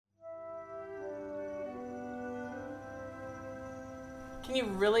Can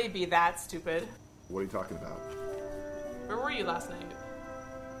you really be that stupid? What are you talking about? Where were you last night?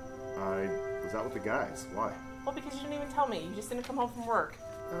 I was out with the guys. Why? Well, because you didn't even tell me. You just didn't come home from work.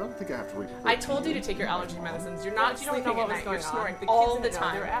 I don't think I have to report. I told you to take your allergy medicines. You're not sleeping at night. You're snoring all the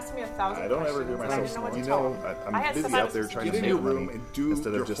time. They were asking me 1,000 I don't ever questions. do I myself didn't know what snoring. to You tell know, them. I'm busy out there trying to Get in make your money room and do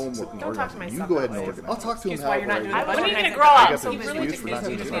instead your of just homework. sitting Don't talk to my organizing. You stuff go ahead that and way. organize. I'll talk to him Excuse why you're not doing how that. When are you I going to grow got up? this So really excuse for not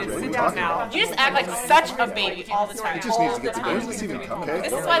doing just my need to job. sit What are down you talking now. about? You just act like such a baby all the time. It just needs to get All together. the This even time. come. Okay.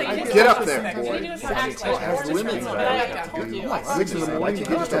 This is why you Get up there, What boy. do you do is act like As you're women, but I told you. I 6 in the morning, you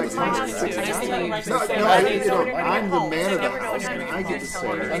just act my house like too. And I see you right No, there. no, I'm the man of the house, and I get to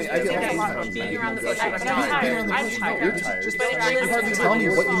say, Honey, I get all the time. Being around the bush. I'm You're tired. I'm You're tired. tired. But it You hardly tell me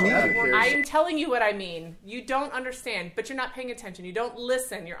what you need. I'm telling you what I mean. You don't understand, but you're not paying attention. You don't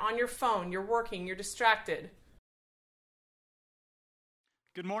listen. You're on your phone. You're working. You're distracted.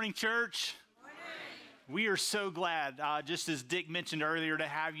 Good morning, church. We are so glad, just as Dick mentioned earlier, to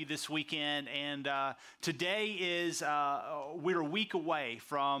have you this weekend. And today is, we're a week away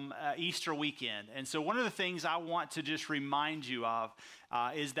from Easter weekend. And so one of the things I want to just remind you of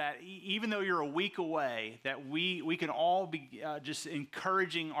is that even though you're a week away, that we can all be just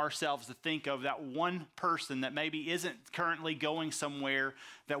encouraging ourselves to think of that one person that maybe isn't currently going somewhere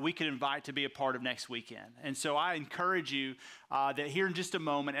that we could invite to be a part of next weekend. And so I encourage you that here in just a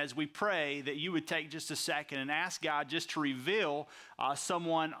moment, as we pray, that you would take just a second and ask God just to reveal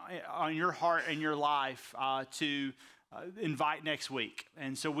someone on your heart and your life to invite next week.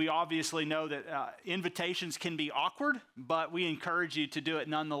 And so we obviously know that invitations can be awkward, but we encourage you to do it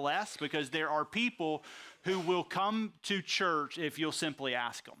nonetheless, because there are people who will come to church if you'll simply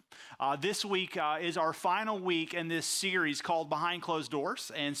ask them. This week is our final week in this series called Behind Closed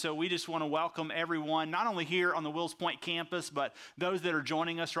Doors. And so we just want to welcome everyone, not only here on the Wills Point campus, but those that are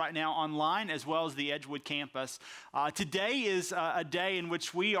joining us right now online, as well as the Edgewood campus. Today is a day in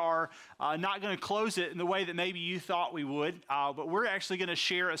which we are not going to close it in the way that maybe you thought we would, but we're actually going to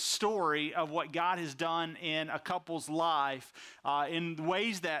share a story of what God has done in a couple's life in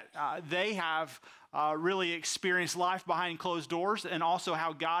ways that they have really experienced life behind closed doors, and also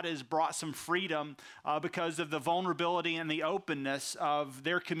how God has brought some freedom because of the vulnerability and the openness of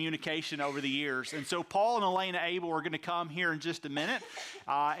their communication over the years. And so Paul and Elena Abel are going to come here in just a minute,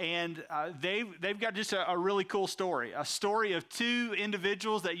 and they've got just a really cool story, a story of two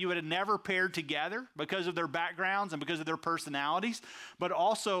individuals that you would have never paired together because of their backgrounds and because of their personalities, but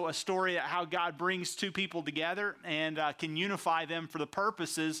also a story of how God brings two people together and can unify them for the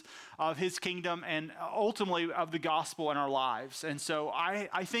purposes of his kingdom and ultimately of the gospel in our lives. And so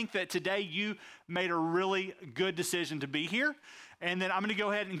I think that today you made a really good decision to be here. And then I'm going to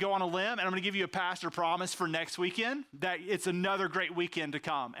go ahead and go on a limb, and I'm going to give you a pastor promise for next weekend that it's another great weekend to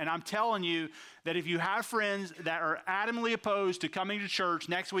come. And I'm telling you that if you have friends that are adamantly opposed to coming to church,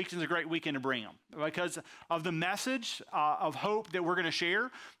 next week is a great weekend to bring them because of the message of hope that we're going to share,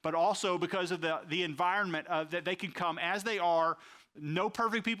 but also because of the environment that they can come as they are. No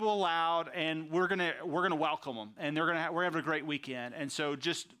perfect people allowed, and we're gonna welcome them, and we're having a great weekend. And so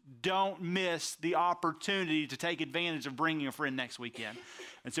just don't miss the opportunity to take advantage of bringing a friend next weekend.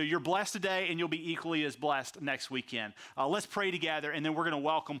 And so you're blessed today, and you'll be equally as blessed next weekend. Let's pray together, and then we're going to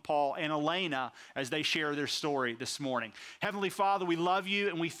welcome Paul and Elena as they share their story this morning. Heavenly Father, we love you,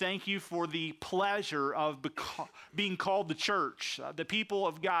 and we thank you for the pleasure of being called the church, the people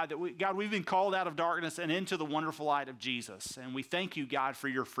of God. God, we've been called out of darkness and into the wonderful light of Jesus. And we thank you, God, for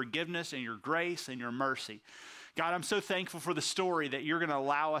your forgiveness and your grace and your mercy. God, I'm so thankful for the story that you're going to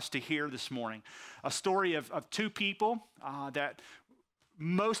allow us to hear this morning. A story of two people that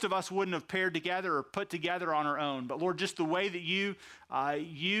most of us wouldn't have paired together or put together on our own. But Lord, just the way that you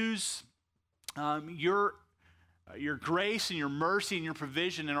use your grace and your mercy and your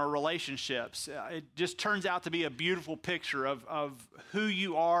provision in our relationships, it just turns out to be a beautiful picture of who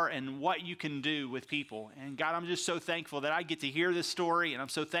you are and what you can do with people. And God, I'm just so thankful that I get to hear this story, and I'm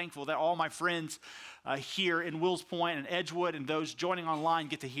so thankful that all my friends here in Wills Point and Edgewood and those joining online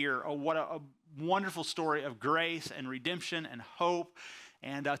get to hear what a wonderful story of grace and redemption and hope,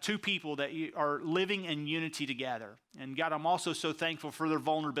 and two people that are living in unity together. And God, I'm also so thankful for their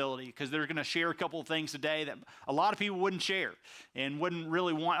vulnerability, because they're going to share a couple of things today that a lot of people wouldn't share and wouldn't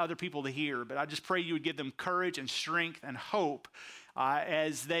really want other people to hear. But I just pray you would give them courage and strength and hope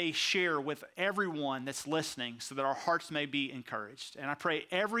as they share with everyone that's listening, so that our hearts may be encouraged. And I pray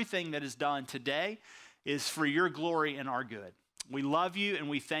everything that is done today is for your glory and our good. We love you and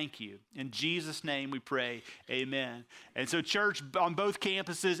we thank you. In Jesus' name we pray, amen. And so church, on both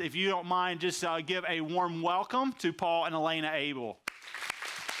campuses, if you don't mind, just give a warm welcome to Paul and Elena Abel.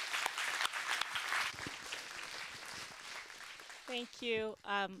 Thank you.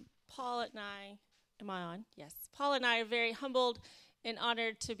 Paul and I, am I on? Yes. Paul and I are very humbled and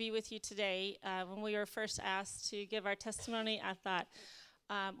honored to be with you today. When we were first asked to give our testimony, I thought,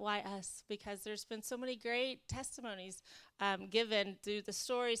 why us? Because there's been so many great testimonies given through the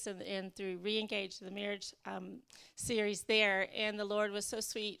stories and through Re-Engage, the marriage series there. And the Lord was so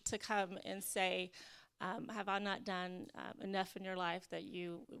sweet to come and say, have I not done enough in your life that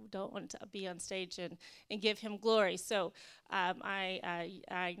you don't want to be on stage and give him glory? So I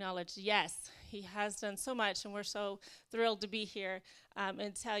acknowledge, yes, he has done so much, and we're so thrilled to be here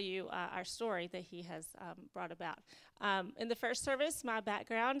and tell you our story that he has brought about. In the first service, my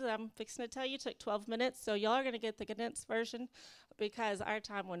background that I'm fixing to tell you took 12 minutes, so y'all are going to get the condensed version because our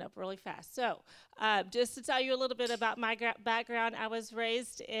time went up really fast. So just to tell you a little bit about my background, I was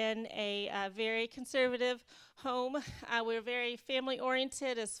raised in a very conservative home. We're very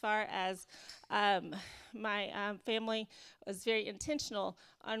family-oriented as far as my family was very intentional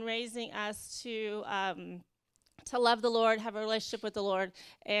on raising us to love the Lord, have a relationship with the Lord,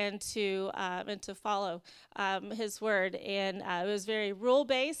 and to follow His word. And it was very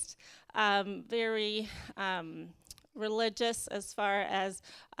rule-based, very religious as far as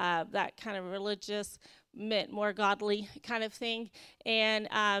that kind of religious meant more godly kind of thing. And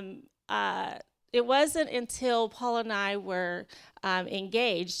it wasn't until Paul and I were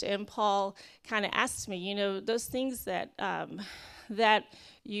engaged, and Paul kind of asked me, those things that that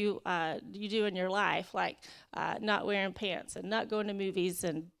you do in your life, like not wearing pants and not going to movies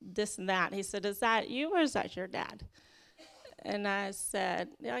and this and that. He said, is that you or is that your dad? And I said,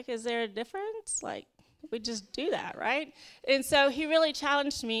 is there a difference? Like, we just do that, right? And so he really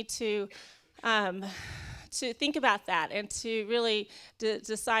challenged me to think about that and to really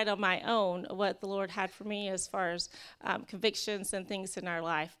decide on my own what the Lord had for me as far as convictions and things in our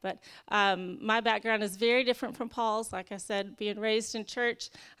life. But my background is very different from Paul's. Like I said, being raised in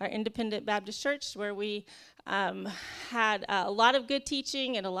church, our Independent Baptist Church, where we had a lot of good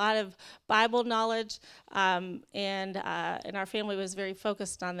teaching and a lot of Bible knowledge, and our family was very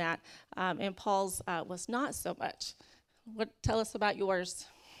focused on that. And Paul's was not so much. Tell us about yours.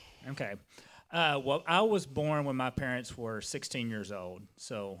 Okay. Well, I was born when my parents were 16 years old,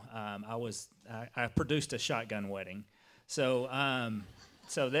 so I produced a shotgun wedding. So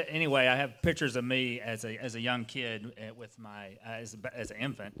anyway, I have pictures of me as a young kid with my as an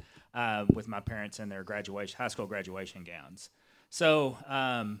infant with my parents in their high school graduation gowns. So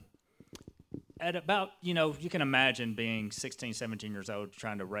at about you can imagine being 16, 17 years old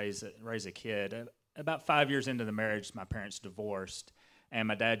trying to raise a kid. About 5 years into the marriage, my parents divorced. And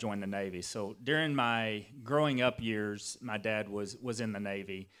my dad joined the Navy. So during my growing up years, my dad was in the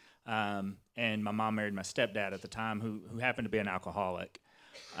Navy, and my mom married my stepdad at the time, who happened to be an alcoholic.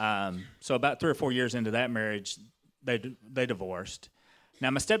 So about 3 or 4 years into that marriage, they divorced. Now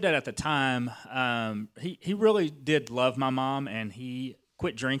my stepdad at the time, he really did love my mom, and he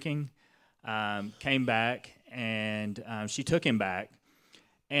quit drinking, came back, and she took him back,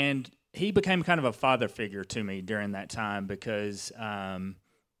 and he became kind of a father figure to me during that time because my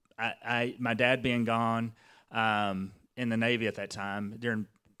dad being gone in the Navy at that time, during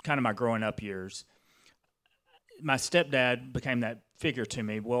kind of my growing up years, my stepdad became that figure to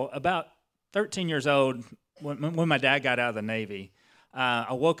me. Well, about 13 years old, when my dad got out of the Navy,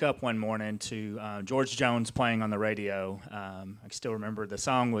 I woke up one morning to George Jones playing on the radio. I still remember the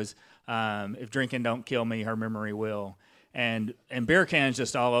song was, "If Drinking Don't Kill Me, Her Memory Will." And beer cans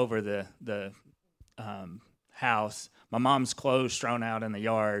just all over the house. My mom's clothes strewn out in the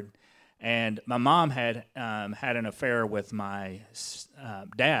yard, and my mom had an affair with my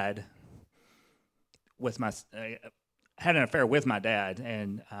dad. Had an affair with my dad,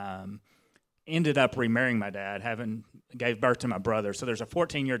 and ended up remarrying my dad. Gave birth to my brother. So there's a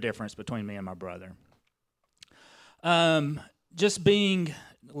 14-year difference between me and my brother. Just being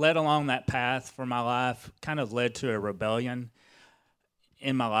led along that path for my life kind of led to a rebellion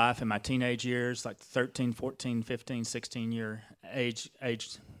in my life in my teenage years, like 13, 14, 15, 16-year age.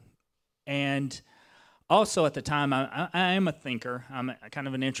 And also at the time, I am a thinker. I'm kind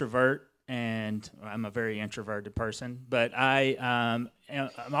of an introvert, and I'm a very introverted person. But I'm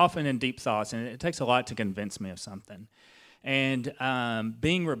often in deep thoughts, and it takes a lot to convince me of something. And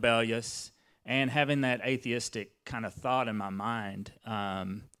being rebellious and having that atheistic kind of thought in my mind,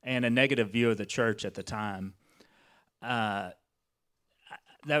 and a negative view of the church at the time, that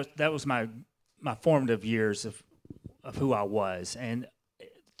was my formative years of who I was. And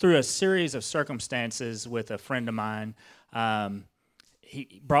through a series of circumstances with a friend of mine,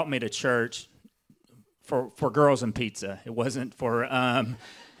 he brought me to church for girls and pizza. It wasn't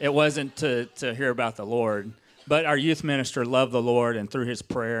to hear about the Lord. But our youth minister loved the Lord, and through his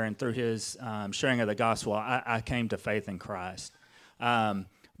prayer and through his sharing of the gospel, I came to faith in Christ.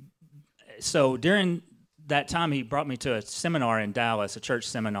 So during that time, he brought me to a seminar in Dallas, a church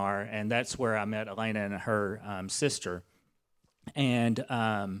seminar, and that's where I met Elena and her sister. And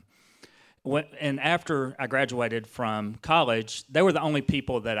after I graduated from college, they were the only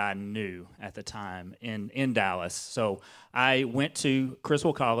people that I knew at the time in Dallas. So I went to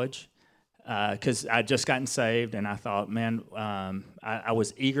Criswell College because I'd just gotten saved, and I thought, man, I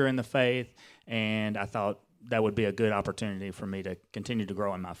was eager in the faith, and I thought that would be a good opportunity for me to continue to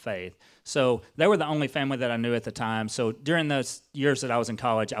grow in my faith. So they were the only family that I knew at the time. So during those years that I was in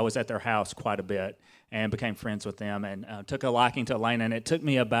college, I was at their house quite a bit and became friends with them, and took a liking to Elena. And it took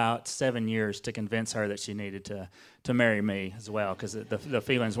me about 7 years to convince her that she needed to marry me as well, because the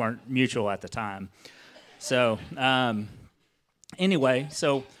feelings weren't mutual at the time. So anyway,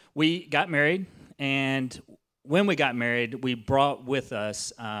 so we got married, and when we got married, we brought with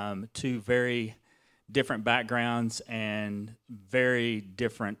us two very different backgrounds and very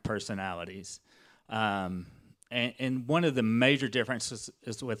different personalities. And one of the major differences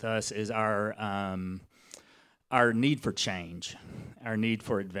with us is our need for change, our need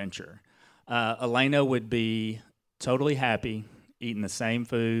for adventure. Elena would be totally happy eating the same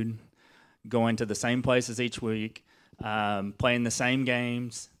food, going to the same places each week, playing the same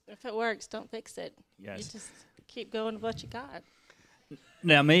games. If it works, don't fix it. Yes. You just keep going with what you got.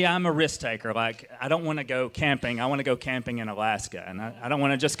 Now, me, I'm a risk taker. Like, I don't want to go camping. I want to go camping in Alaska. And I don't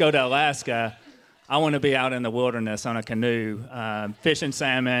want to just go to Alaska. I want to be out in the wilderness on a canoe, fishing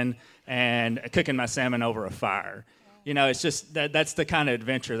salmon and cooking my salmon over a fire. You know, it's just that's the kind of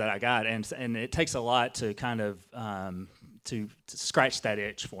adventure that I got. And it takes a lot to kind of to scratch that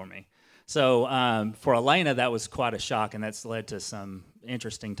itch for me. So for Elena, that was quite a shock, and that's led to some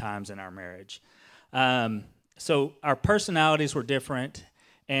interesting times in our marriage. So our personalities were different.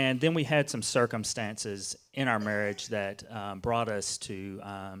 And then we had some circumstances in our marriage that brought us to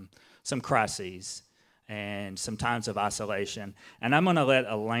some crises and some times of isolation. And I'm going to let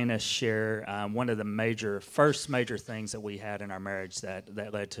Elena share one of the first major things that we had in our marriage that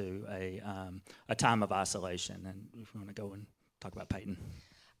led to a time of isolation. And if you want to go and talk about Peyton.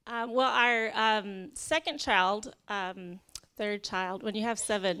 Well, our second child, third child, when you have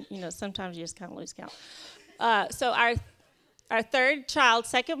 7, sometimes you just kind of lose count. So our third child,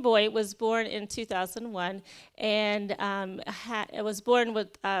 second boy, was born in 2001, and it was born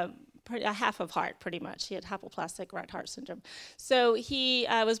with a half of heart, pretty much. He had hypoplastic right heart syndrome. So he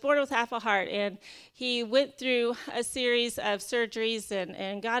was born with half a heart, and he went through a series of surgeries,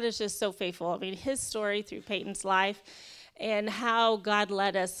 and God is just so faithful. I mean, his story through Peyton's life and how God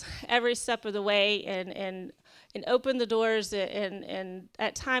led us every step of the way and opened the doors, and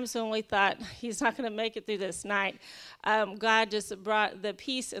at times when we thought he's not going to make it through this night, God just brought the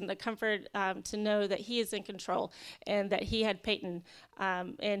peace and the comfort to know that he is in control and that he had Peyton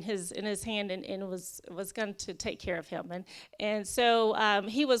in his hand and was going to take care of him. And so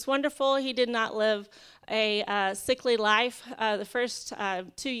he was wonderful. He did not live a sickly life. The first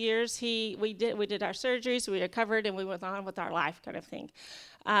 2 years we did our surgeries, we recovered, and we went on with our life kind of thing.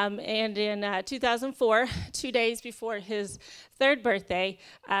 And in 2004, 2 days before his third birthday,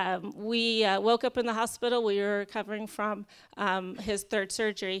 we woke up in the hospital. We were recovering from his third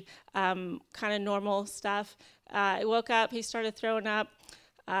surgery, kind of normal stuff. He woke up, he started throwing up.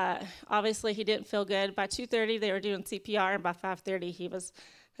 Obviously, he didn't feel good. By 2:30, they were doing CPR, and by 5:30,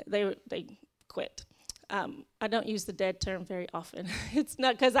 they quit. I don't use the dead term very often. It's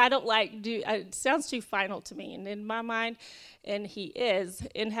not because I don't it sounds too final to me. And in my mind, and he is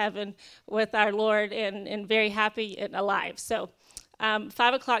in heaven with our Lord and very happy and alive. So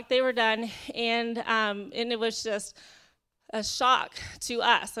 5 o'clock, they were done, and it was just a shock to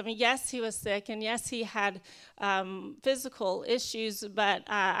us. I mean, yes, he was sick, and yes, he had physical issues, but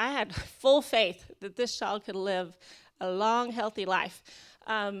I had full faith that this child could live a long, healthy life.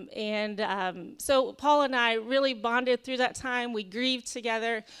 So Paul and I really bonded through that time. We grieved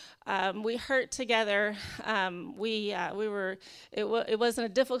together. We hurt together. It wasn't a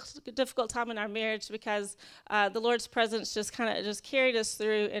difficult time in our marriage because the Lord's presence just carried us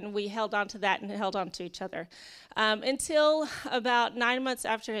through, and we held on to that and held on to each other until about 9 months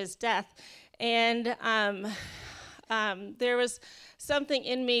after his death. And there was something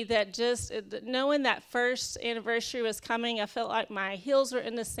in me that just, knowing that first anniversary was coming, I felt like my heels were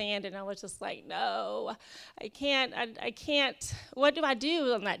in the sand, and I was just like, no, I can't, what do I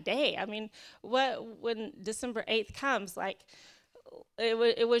do on that day? I mean, when December 8th comes,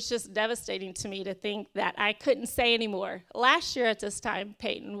 it was just devastating to me to think that I couldn't say anymore. Last year at this time,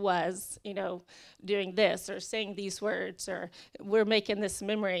 Peyton was, doing this or saying these words, or we're making this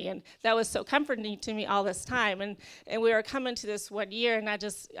memory, and that was so comforting to me all this time. And we were coming to this one year, and I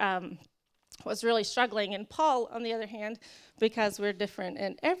just was really struggling. And Paul, on the other hand, because we're different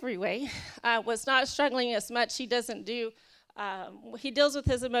in every way, was not struggling as much. He doesn't do. He deals with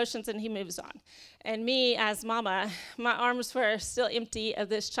his emotions and he moves on. And me, as mama, my arms were still empty of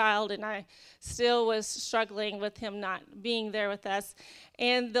this child, and I still was struggling with him not being there with us.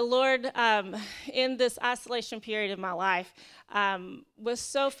 And the Lord, in this isolation period of my life, was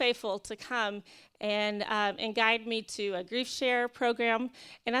so faithful to come and guide me to a grief share program.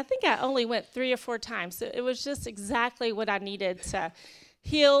 And I think I only went 3 or 4 times. So it was just exactly what I needed to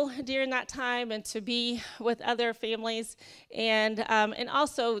heal during that time and to be with other families. And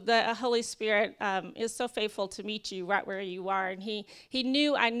also the Holy Spirit is so faithful to meet you right where you are. And he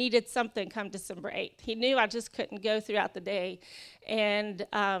knew I needed something come December 8th. He knew I just couldn't go throughout the day and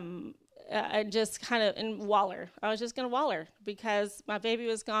just kind of in waller. I was just going to waller because my baby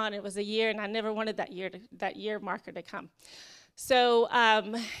was gone. It was a year, and I never wanted that year marker to come. So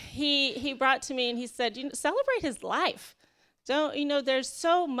he brought to me and he said, celebrate his life. There's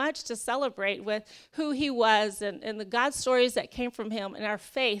so much to celebrate with who he was and the God stories that came from him, and our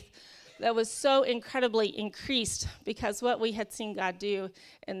faith that was so incredibly increased because what we had seen God do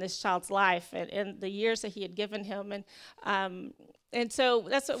in this child's life and the years that he had given him. And so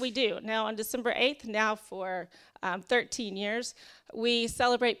that's what we do. Now on December 8th, now for 13 years, we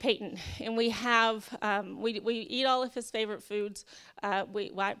celebrate Peyton, and we have, we eat all of his favorite foods,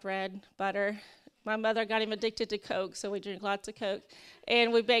 white bread, butter. My mother got him addicted to Coke, so we drink lots of Coke,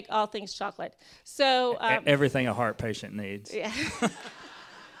 and we bake all things chocolate. So everything a heart patient needs. Yeah.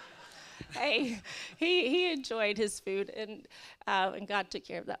 Hey, he enjoyed his food, and God took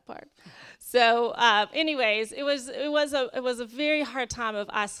care of that part. So, anyways, it was a very hard time of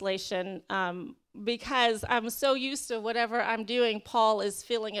isolation because I'm so used to whatever I'm doing, Paul is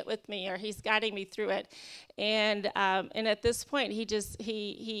feeling it with me, or he's guiding me through it, and at this point, he did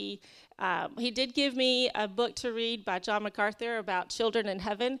give me a book to read by John MacArthur about children in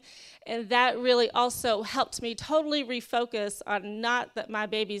heaven, and that really also helped me totally refocus on not that my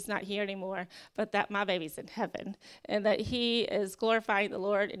baby's not here anymore, but that my baby's in heaven, and that he is glorifying the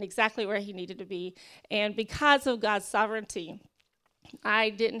Lord and exactly where he needed to be. And because of God's sovereignty, I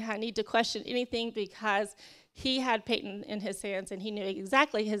didn't need to question anything because he had Peyton in his hands, and he knew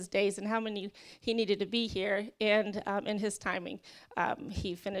exactly his days and how many he needed to be here, and in his timing,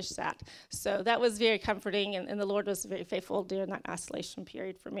 he finished that. So that was very comforting, and the Lord was very faithful during that isolation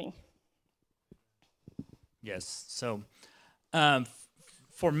period for me. Yes. So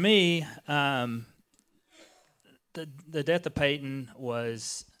for me, the death of Peyton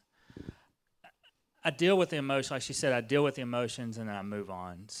was, I deal with the emotion, like she said, I deal with the emotions and then I move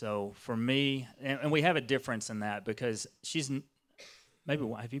on. So for me, and we have a difference in that because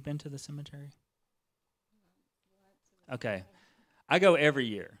have you been to the cemetery? Okay. I go every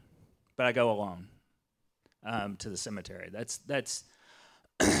year, but I go alone to the cemetery. That's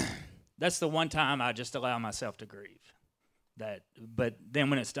the one time I just allow myself to grieve. But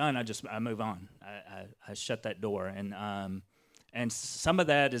then when it's done, I move on. I shut that door. And some of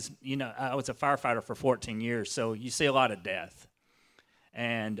that is, I was a firefighter for 14 years, so you see a lot of death.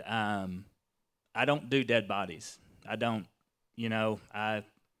 And I don't do dead bodies. I don't, I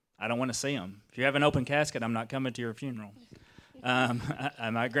don't want to see them. If you have an open casket, I'm not coming to your funeral.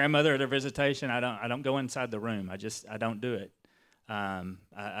 My grandmother at her visitation, I don't go inside the room. I don't do it.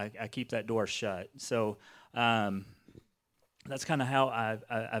 I keep that door shut. So that's kind of how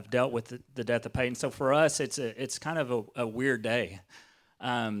I've dealt with the death of Peyton. So for us, it's kind of a weird day.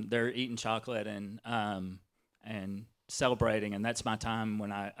 They're eating chocolate and celebrating, and that's my time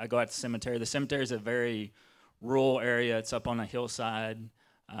when I go out to the cemetery. The cemetery is a very rural area. It's up on a hillside,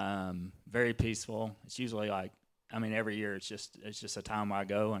 very peaceful. It's usually every year it's just a time where I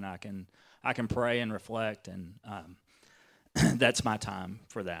go and I can pray and reflect, and that's my time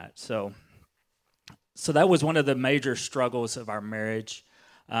for that. So that was one of the major struggles of our marriage.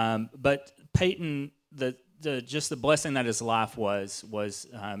 But Peyton, just the blessing that his life was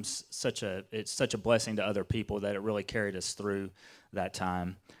such a blessing to other people that it really carried us through that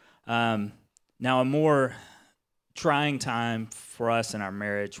time. Now a more trying time for us in our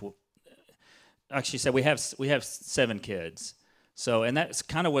marriage. Like she said, we have 7 kids. So, and that's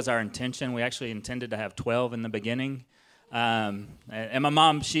kind of was our intention. We actually intended to have 12 in the beginning. And my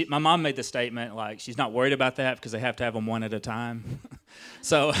mom made the statement like she's not worried about that because they have to have them one at a time.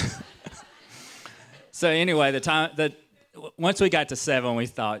 So anyway, once we got to 7, we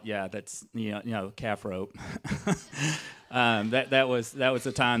thought, yeah, that's calf rope. That was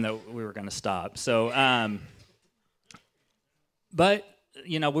the time that we were going to stop. So, but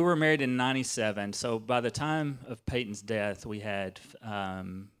we were married in '97. So by the time of Peyton's death, we had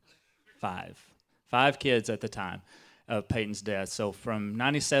 5 kids at the time of Peyton's death. So from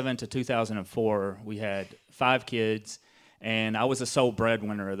 '97 to 2004, we had 5 kids, and I was the sole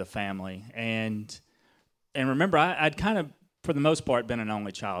breadwinner of the family. And remember, I'd kind of, for the most part, been an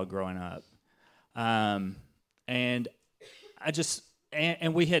only child growing up. And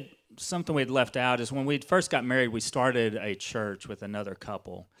we had something we had left out is when we first got married, we started a church with another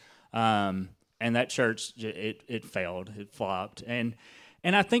couple. And that church, it failed, it flopped. And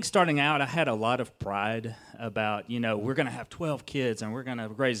I think starting out, I had a lot of pride about, we're going to have 12 kids and we're going to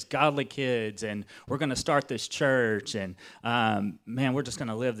raise godly kids and we're going to start this church and, we're just going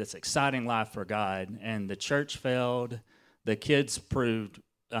to live this exciting life for God. And the church failed. The kids proved,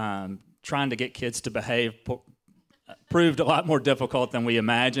 trying to get kids to behave proved a lot more difficult than we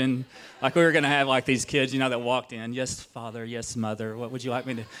imagined. Like we were going to have like these kids, that walked in, yes, Father, yes, Mother, what would you like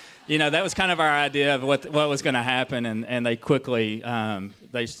me to... that was kind of our idea of what was going to happen, and they quickly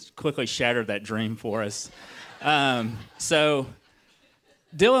shattered that dream for us. So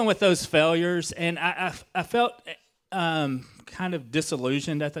dealing with those failures, and I felt kind of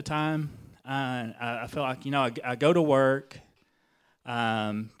disillusioned at the time. I felt like, I go to work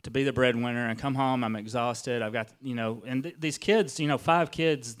to be the breadwinner and come home, I'm exhausted. I've got, and these kids, 5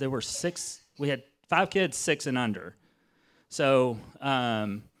 kids, there were 6, we had 5 kids, 6 and under. So,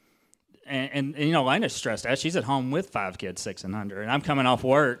 And Lena's stressed out. She's at home with 5 kids, 6 and under, and I'm coming off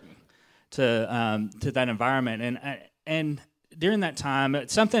work to that environment. And during that time,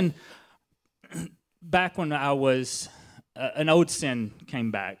 something back when I was an old sin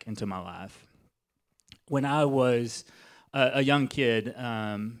came back into my life. When I was a young kid,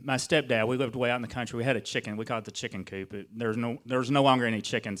 my stepdad, we lived way out in the country. We had a chicken. We called it the chicken coop. There was no longer any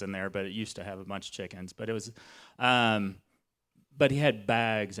chickens in there, but it used to have a bunch of chickens. But it was. But he had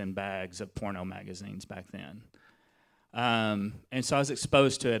bags and bags of porno magazines back then. And so I was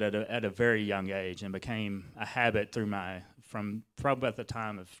exposed to it at a very young age and became a habit from probably at the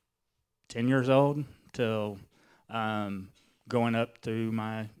time of 10 years old till growing up through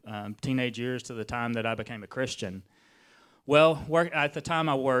my teenage years to the time that I became a Christian. Well, at the time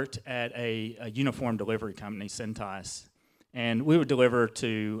I worked at a uniform delivery company, Cintas, and we would deliver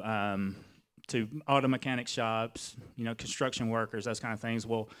to auto mechanic shops, construction workers, those kind of things.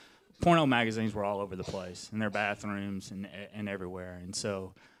 Well, porno magazines were all over the place, in their bathrooms and everywhere. And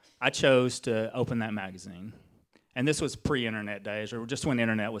so I chose to open that magazine. And this was pre-internet days, or just when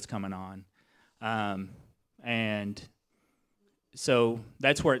internet was coming on. And so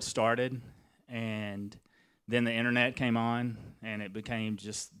that's where it started. And then the internet came on, and it became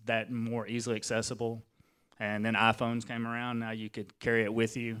just that more easily accessible. And then iPhones came around. Now you could carry it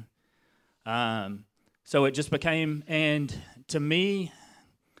with you. So it just became, and to me,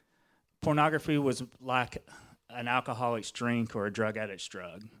 pornography was like an alcoholic's drink or a drug addict's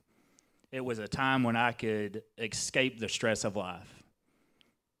drug. It was a time when I could escape the stress of life.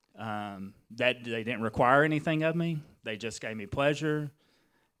 That they didn't require anything of me. They just gave me pleasure,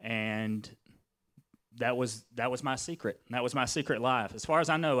 and that was my secret. That was my secret life. As far as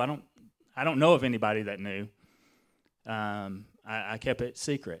I know, I don't know of anybody that knew. I kept it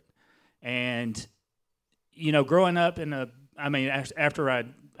secret. And, growing up after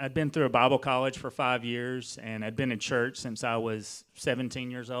I'd been through a Bible college for 5 years, and I'd been in church since I was 17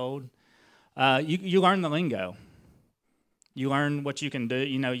 years old, you learn the lingo. You learn what you can do.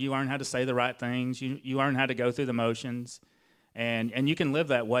 You learn how to say the right things. You learn how to go through the motions, and you can live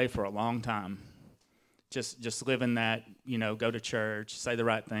that way for a long time. Just living that, go to church, say the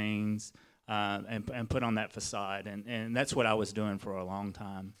right things, and put on that facade. And that's what I was doing for a long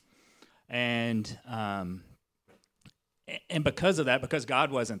time. And because of that, because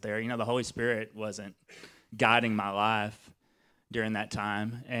God wasn't there, the Holy Spirit wasn't guiding my life during that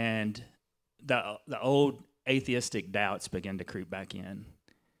time, and the old atheistic doubts began to creep back in.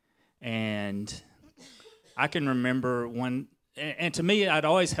 And I can remember and to me, I'd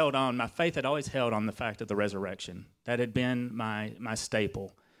always held on, my faith had always held on the fact of the resurrection. That had been my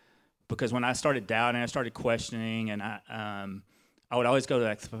staple. Because when I started doubting, I started questioning, and I would always go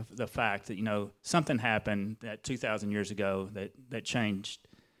to the fact that, something happened that 2,000 years ago that changed,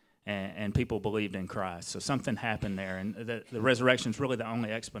 and people believed in Christ. So something happened there, and the resurrection is really the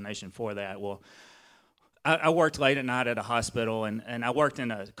only explanation for that. Well, I worked late at night at a hospital, and I worked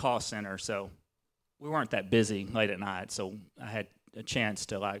in a call center, so we weren't that busy late at night, so I had a chance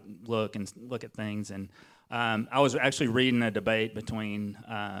to look at things, and I was actually reading a debate between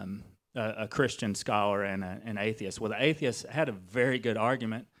a Christian scholar and an atheist. Well, the atheist had a very good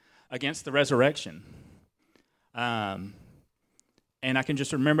argument against the resurrection. And I can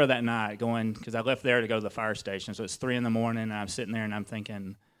just remember that night going, because I left there to go to the fire station, so it's 3 a.m, and I'm sitting there and I'm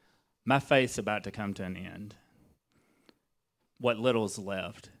thinking, my faith's about to come to an end. What little's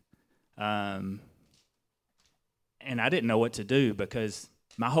left. And I didn't know what to do because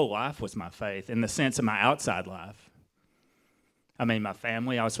my whole life was my faith in the sense of my outside life. I mean, my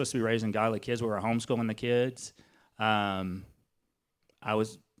family, I was supposed to be raising godly kids. We were homeschooling the kids. I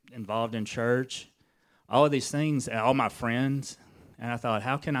was involved in church. All of these things, all my friends. And I thought,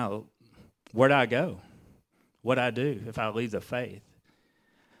 where do I go? What do I do if I leave the faith?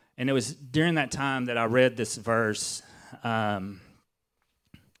 And it was during that time that I read this verse in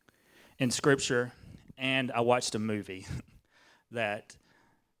Scripture, and I watched a movie that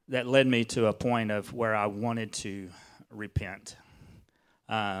led me to a point of where I wanted to repent.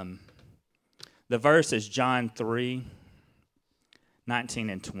 The verse is John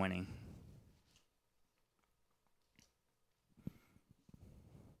 3:19 and 20.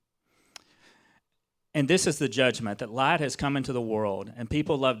 And this is the judgment, that light has come into the world, and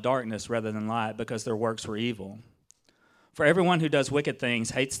people love darkness rather than light because their works were evil. For everyone who does wicked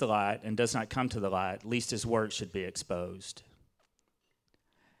things hates the light and does not come to the light, lest his works should be exposed.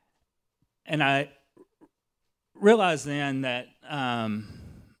 And I realized then that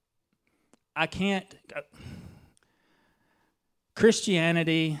I can't...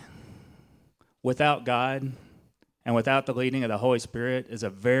 Christianity without God and without the leading of the Holy Spirit is a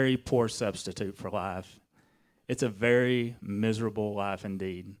very poor substitute for life. It's a very miserable life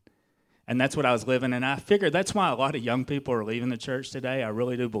indeed. And that's what I was living. And I figured that's why a lot of young people are leaving the church today. I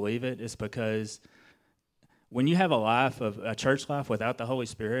really do believe it. It's because when you have a church life without the Holy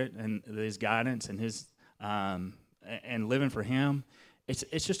Spirit and His guidance and His and living for Him,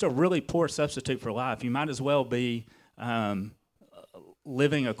 it's just a really poor substitute for life. You might as well be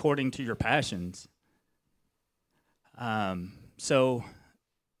living according to your passions. So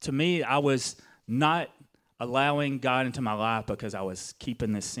to me, I was not allowing God into my life because I was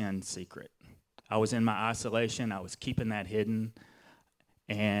keeping this sin secret. I was in my isolation. I was keeping that hidden,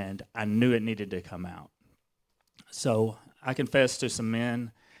 and I knew it needed to come out. So I confessed to some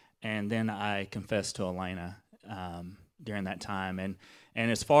men, and then I confessed to Elena during that time. And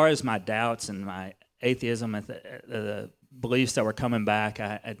as far as my doubts and my atheism and the beliefs that were coming back,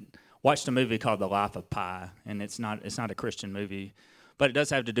 I watched a movie called The Life of Pi, and it's not a Christian movie, but it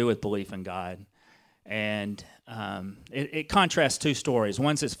does have to do with belief in God. And it contrasts two stories.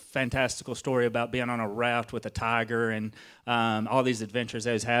 One's this fantastical story about being on a raft with a tiger and all these adventures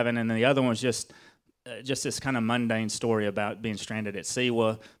that he's having, and then the other one's just this kind of mundane story about being stranded at sea.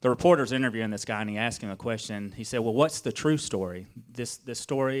 Well, the reporter's interviewing this guy, and he asked him a question. He said, "Well, what's the true story? This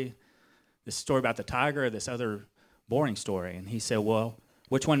story about the tiger, or this other boring story?" And he said, "Well,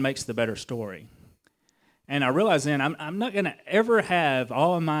 which one makes the better story?" And I realized then I'm not going to ever have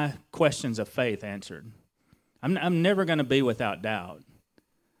all of my questions of faith answered. I'm never going to be without doubt.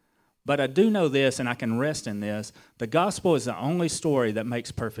 But I do know this, and I can rest in this. The gospel is the only story that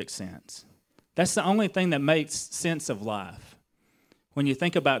makes perfect sense. That's the only thing that makes sense of life. When you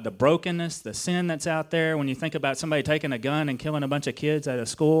think about the brokenness, the sin that's out there, when you think about somebody taking a gun and killing a bunch of kids at a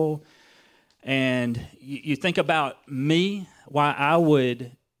school, and you think about me, why I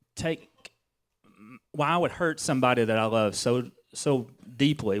would hurt somebody that I love so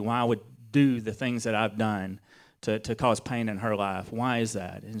deeply, why I would do the things that I've done to cause pain in her life. Why is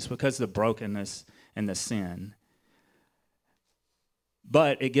that? And it's because of the brokenness and the sin.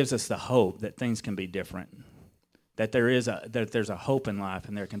 But it gives us the hope that things can be different, that there's a hope in life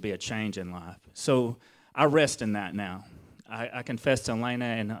and there can be a change in life. So I rest in that now. I confess to Elena,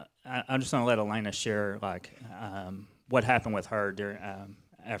 and I'm just going to let Elena share what happened with her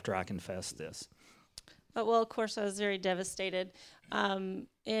after I confessed this. Well, of course, I was very devastated. In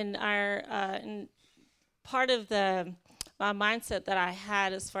part of my mindset that I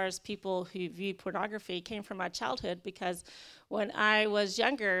had as far as people who view pornography came from my childhood, because when I was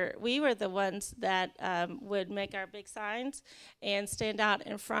younger, we were the ones that would make our big signs and stand out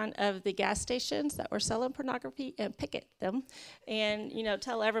in front of the gas stations that were selling pornography and picket them and,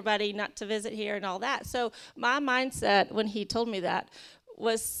 tell everybody not to visit here and all that. So my mindset when he told me that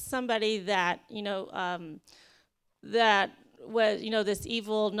was somebody that, that was, this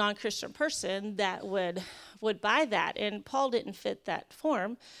evil non-Christian person that would buy that. And Paul didn't fit that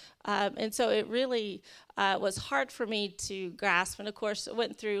form. And so it really was hard for me to grasp. And of course, it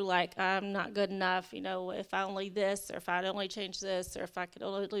went through like, I'm not good enough, if I only this, or if I'd only change this, or if I could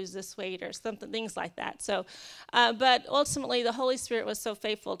only lose this weight, or something, things like that. So, but ultimately, the Holy Spirit was so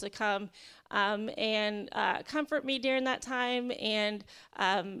faithful to come and comfort me during that time, and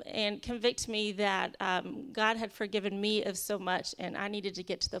convict me that God had forgiven me of so much, and I needed to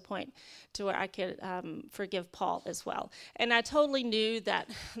get to the point to where I could forgive Paul as well. And I totally knew that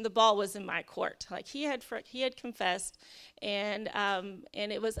the ball was in my court. Like he had confessed, and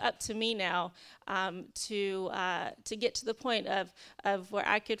it was up to me now to get to the point of where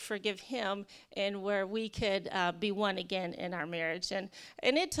I could forgive him, and where we could be one again in our marriage. And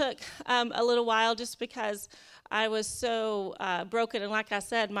it took a little while, just because I was so broken. And like I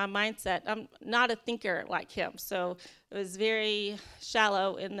said, my mindset, I'm not a thinker like him. So it was very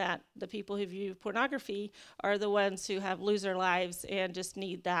shallow, in that the people who view pornography are the ones who have loser lives and just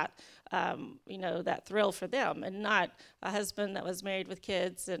need that, that thrill for them, and not a husband that was married with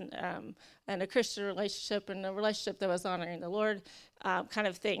kids and a Christian relationship, and a relationship that was honoring the Lord, kind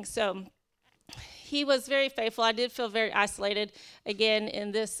of thing. So he was very faithful. I did feel very isolated again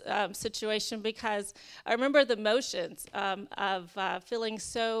in this situation, because I remember the emotions of feeling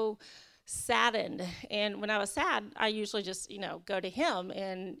so saddened. And when I was sad, I usually just, go to him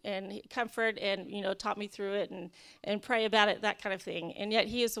and comfort, and, talk me through it, and pray about it, that kind of thing. And yet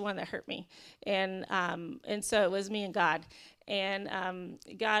he is the one that hurt me. And so it was me and God. And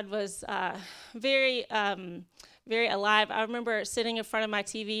God was very alive. I remember sitting in front of my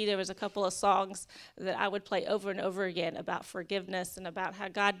TV. There was a couple of songs that I would play over and over again about forgiveness, and about how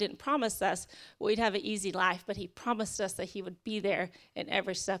God didn't promise us we'd have an easy life, but he promised us that he would be there in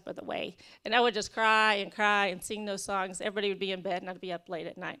every step of the way. And I would just cry and sing those songs. Everybody would be in bed, and I'd be up late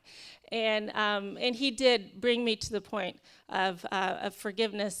at night. And he did bring me to the point of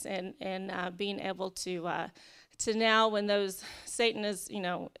forgiveness, and being able to now, when Satan is,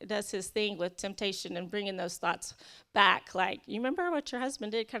 does his thing with temptation and bringing those thoughts back, like, you remember what your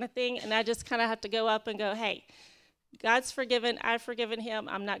husband did, kind of thing. And I just kind of have to go up and go, hey, God's forgiven, I've forgiven him,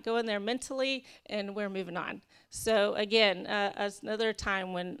 I'm not going there mentally, and we're moving on. So again, another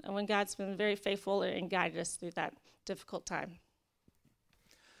time when God's been very faithful and guided us through that difficult time.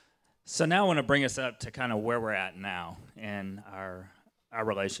 So now I want to bring us up to kind of where we're at now in our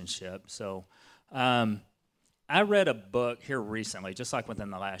relationship. So I read a book here recently, just like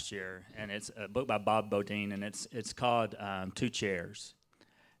within the last year, and it's a book by Bob Bodine, and it's called Two Chairs.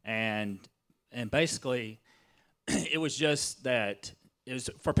 And basically, it was just that it was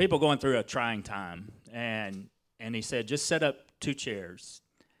for people going through a trying time. And he said, just set up two chairs,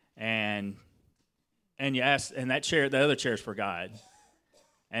 and you ask, and the other chair is for God,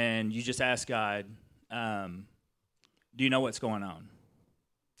 and you just ask God, do you know what's going on?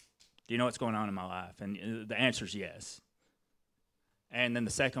 Do you know what's going on in my life? And the answer is yes. And then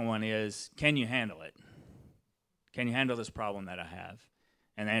the second one is, can you handle it? Can you handle this problem that I have?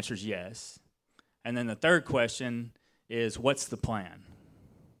 And the answer is yes. And then the third question is, what's the plan?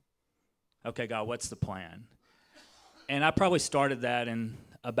 Okay, God, what's the plan? And I probably started that in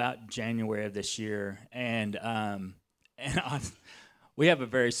about January of this year. And we have a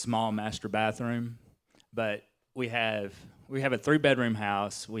very small master bathroom, but we have a 3-bedroom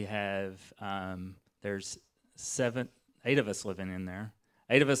house. We have there's 8 of us living in there.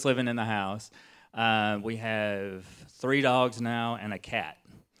 8 of us living in the house. We have 3 dogs now and a cat.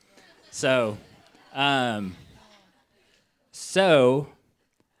 So when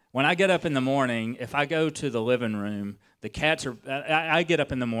I get up in the morning, if I go to the living room, the cats are. I get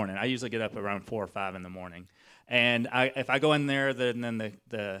up in the morning. I usually get up around 4 or 5 in the morning. And if I go in there, then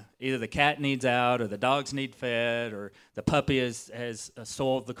either the cat needs out, or the dogs need fed, or the puppy has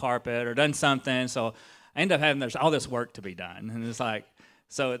soiled the carpet or done something. So I end up having there's all this work to be done, and it's like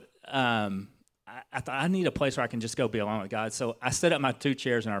so. I thought I need a place where I can just go be alone with God. So I set up my 2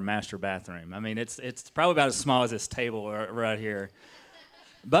 chairs in our master bathroom. I mean, it's probably about as small as this table right here,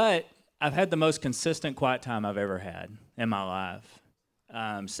 but I've had the most consistent quiet time I've ever had in my life.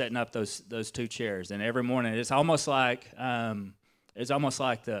 Setting up those 2 chairs, and every morning it's almost like the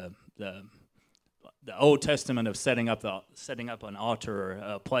Old Testament of setting up an altar or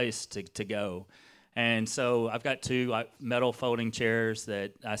a place to go. And so I've got 2 metal folding chairs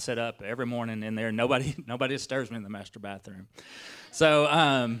that I set up every morning in there. Nobody disturbs me in the master bathroom. So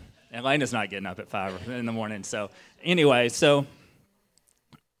Elena's not getting up at 5 in the morning. So anyway, so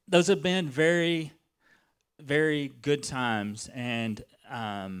those have been very, very good times, and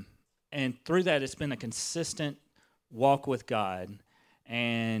through that, it's been a consistent walk with God.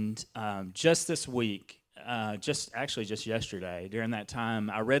 And just this week, just yesterday, during that time,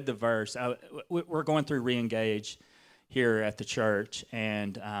 I read the verse. We're going through Reengage here at the church,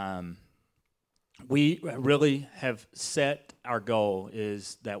 and we really have set our goal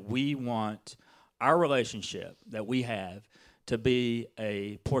is that we want our relationship that we have to be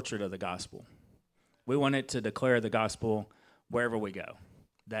a portrait of the gospel. We want it to declare the gospel wherever we go.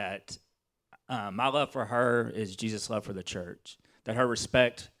 That my love for her is Jesus' love for the church. That her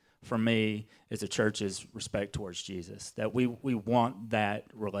respect for me is the church's respect towards Jesus. That we want that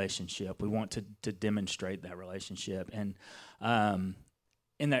relationship. We want to demonstrate that relationship. And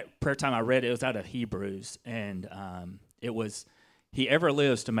in that prayer time I read, it was out of Hebrews, and it was, he ever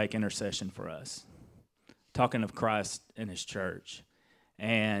lives to make intercession for us. Talking of Christ and his church.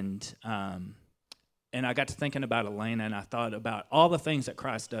 And I got to thinking about Elena, and I thought about all the things that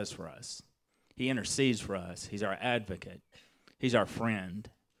Christ does for us. He intercedes for us. He's our advocate. He's our friend.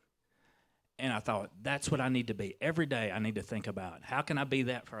 And I thought, that's what I need to be. Every day I need to think about, how can I be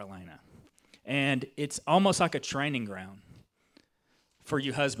that for Elena? And it's almost like a training ground for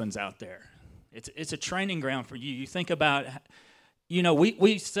you husbands out there. It's a training ground for you. You think about, you know,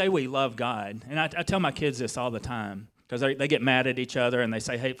 we say we love God. And I tell my kids this all the time, because they get mad at each other and they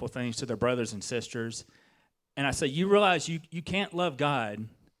say hateful things to their brothers and sisters. And I say, you realize you can't love God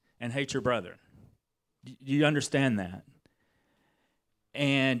and hate your brother. Do you understand that?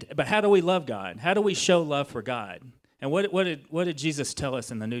 But how do we love God? How do we show love for God? And what did Jesus tell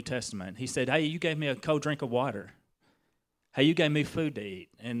us in the New Testament? He said, hey, you gave me a cold drink of water. Hey, you gave me food to eat.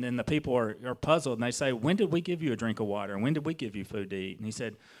 And then the people are puzzled, and they say, when did we give you a drink of water? And when did we give you food to eat? And he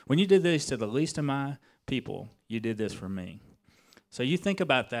said, when you did this to the least of my people, you did this for me. So you think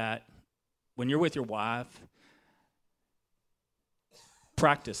about that when you're with your wife.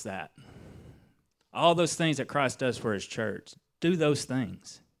 Practice that. All those things that Christ does for his church, do those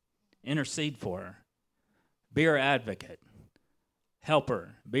things. Intercede for her. Be her advocate. Help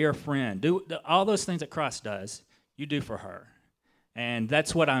her. Be her friend. Do all those things that Christ does, you do for her. And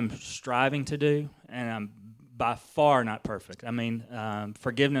that's what I'm striving to do, and I'm by far not perfect. I mean,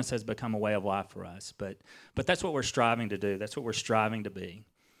 forgiveness has become a way of life for us, but that's what we're striving to do. That's what we're striving to be.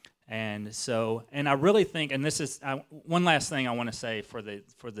 And so, and I really think, and this is one last thing I want to say for the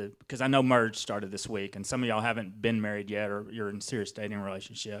because I know Merge started this week, and some of y'all haven't been married yet, or you're in serious dating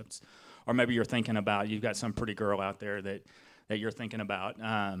relationships, or maybe you're thinking about, you've got some pretty girl out there that you're thinking about.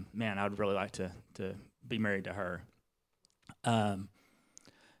 Man, I'd really like to be married to her.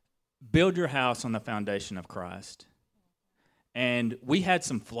 Build your house on the foundation of Christ. And we had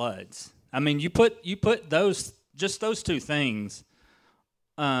some floods. I mean, you put those two things.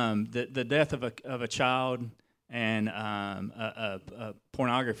 The death of a child and a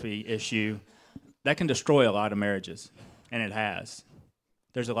pornography issue, that can destroy a lot of marriages, and it has.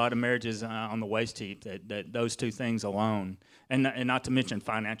 There's a lot of marriages on the waste heap that those two things alone, and not to mention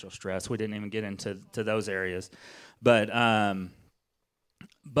financial stress. We didn't even get into those areas, but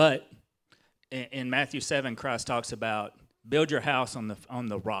in Matthew 7, Christ talks about build your house on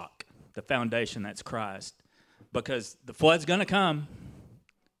the rock, the foundation that's Christ, because the flood's going to come.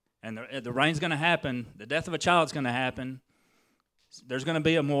 And the rain's going to happen. The death of a child's going to happen. There's going to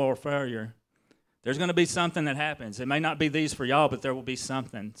be a moral failure. There's going to be something that happens. It may not be these for y'all, but there will be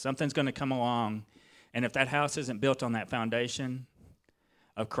something. Something's going to come along. And if that house isn't built on that foundation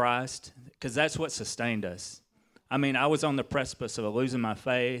of Christ, because that's what sustained us. I mean, I was on the precipice of losing my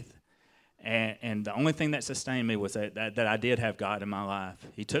faith, and the only thing that sustained me was that I did have God in my life.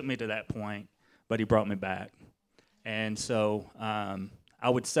 He took me to that point, but he brought me back. And so I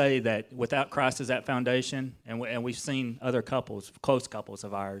would say that without Christ as that foundation, and we've seen other couples, close couples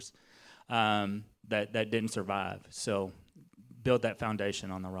of ours, that didn't survive. So build that foundation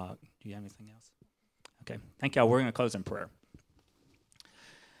on the rock. Do you have anything else? Okay. Thank y'all. We're going to close in prayer.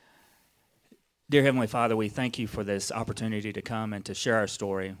 Dear Heavenly Father, we thank you for this opportunity to come and to share our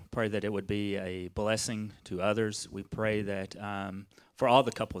story. Pray that it would be a blessing to others. We pray that for all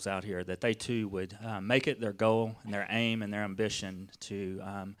the couples out here, that they too would make it their goal and their aim and their ambition to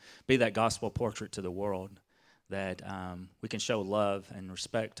be that gospel portrait to the world, that we can show love and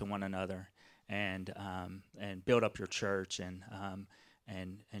respect to one another, and build up your church and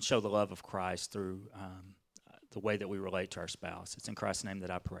show the love of Christ through the way that we relate to our spouse. It's in Christ's name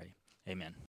that I pray. Amen.